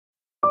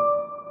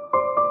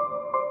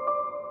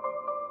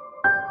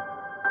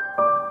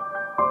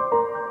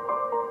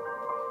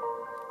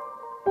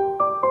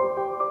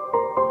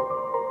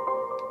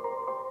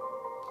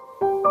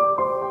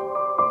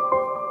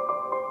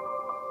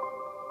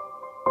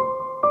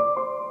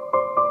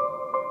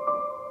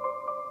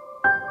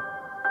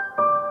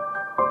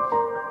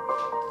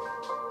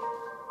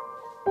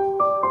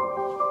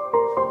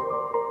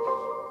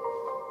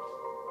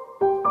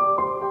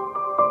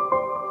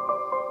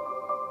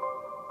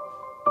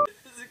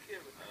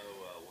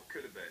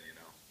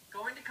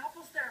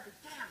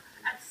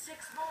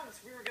6 months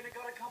we were gonna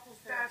go to couples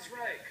therapy. That's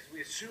right, because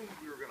we assumed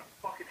we were gonna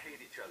fucking hate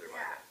each other by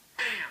then.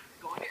 Bam!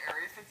 Going to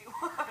Area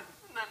 51, and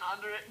then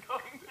under it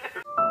going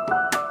there.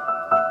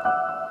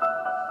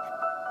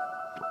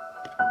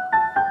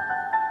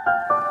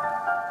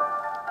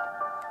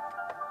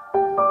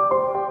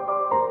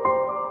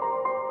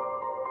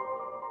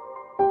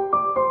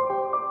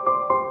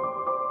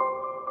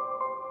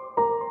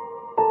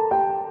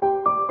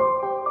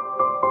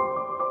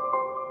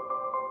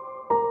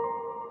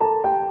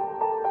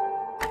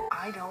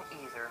 I don't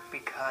either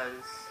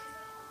because,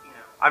 you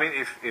know. I mean,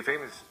 if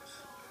Amy's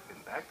in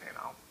back pain,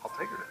 I'll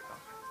take her to the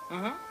doctor.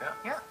 Mm-hmm. Yeah.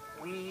 Yeah.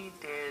 We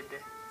did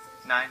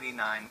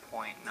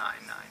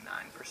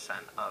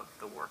 99.999% of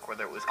the work,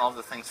 whether it was all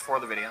the things for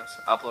the videos,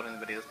 uploading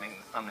the videos, making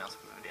the thumbnails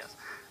for the videos,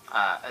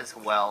 as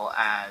well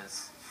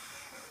as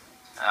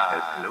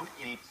Hello?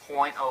 any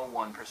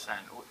 0.01%,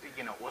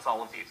 you know, was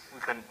all of you. We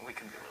couldn't do it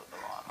a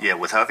lot. Yeah,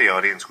 without the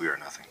audience, we are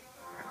nothing.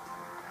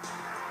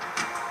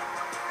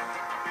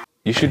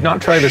 You should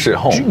not try this at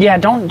home. Yeah,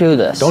 don't do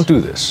this. Don't do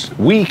this.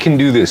 We can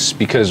do this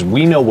because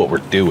we know what we're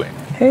doing.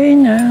 Hey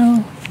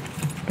now,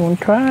 don't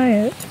try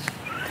it.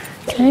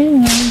 Hey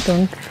now,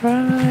 don't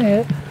try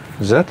it.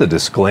 Is that the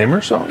disclaimer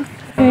song?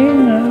 Hey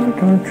now,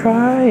 don't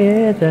try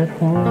it at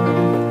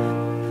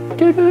home.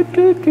 Do do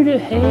do do do.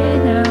 Hey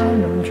now,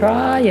 don't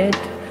try it.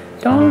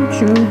 Don't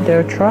you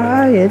dare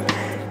try it.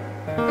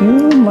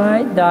 You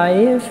might die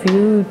if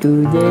you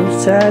do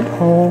this at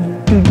home.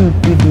 Do do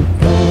do do do.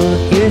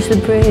 Here's the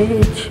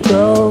bridge.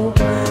 Go.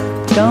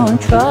 Don't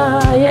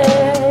try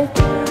it.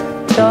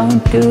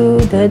 Don't do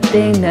the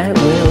thing that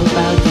we're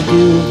about to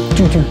do.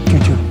 Do do do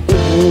do.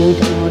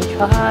 Don't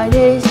try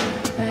this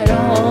at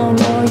home,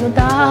 or you'll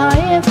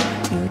die if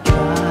you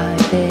try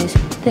this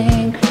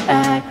thing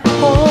at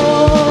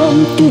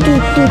home. Do do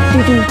do do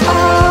do.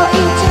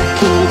 Oh, it's a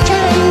key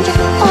change.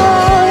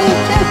 Oh,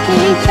 it's a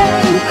key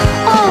change.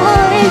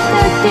 Oh, it's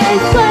a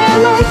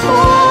disclaimer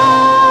song.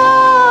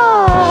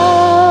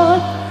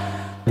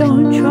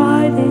 Don't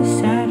try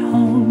this at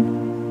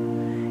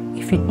home.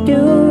 If you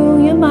do,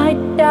 you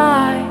might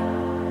die.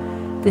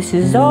 This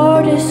is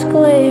our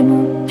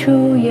disclaimer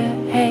to you.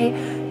 Hey,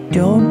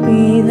 don't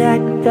be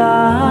that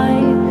guy.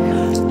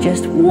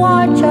 Just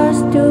watch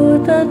us do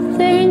the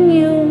thing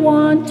you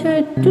want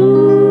to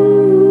do.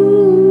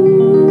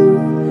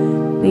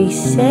 Be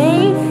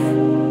safe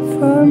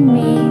for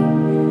me,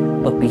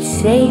 but be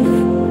safe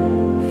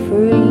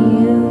for you.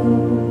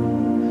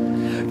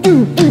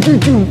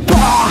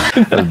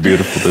 That's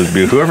beautiful. That's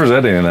beautiful. Whoever's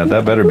editing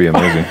that better be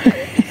amazing.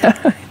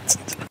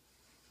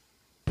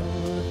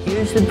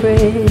 Here's the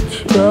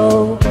bridge.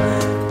 Go.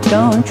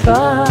 Don't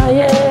try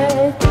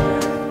it.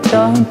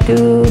 Don't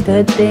do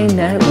the thing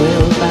that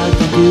we're about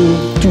to do.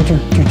 Do do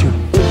do do.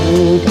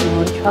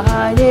 Don't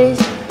try this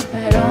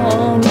at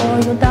home, or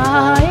you'll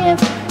die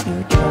if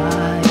you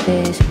try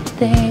this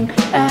thing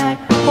at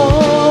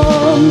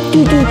home. Do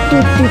do do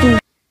do do.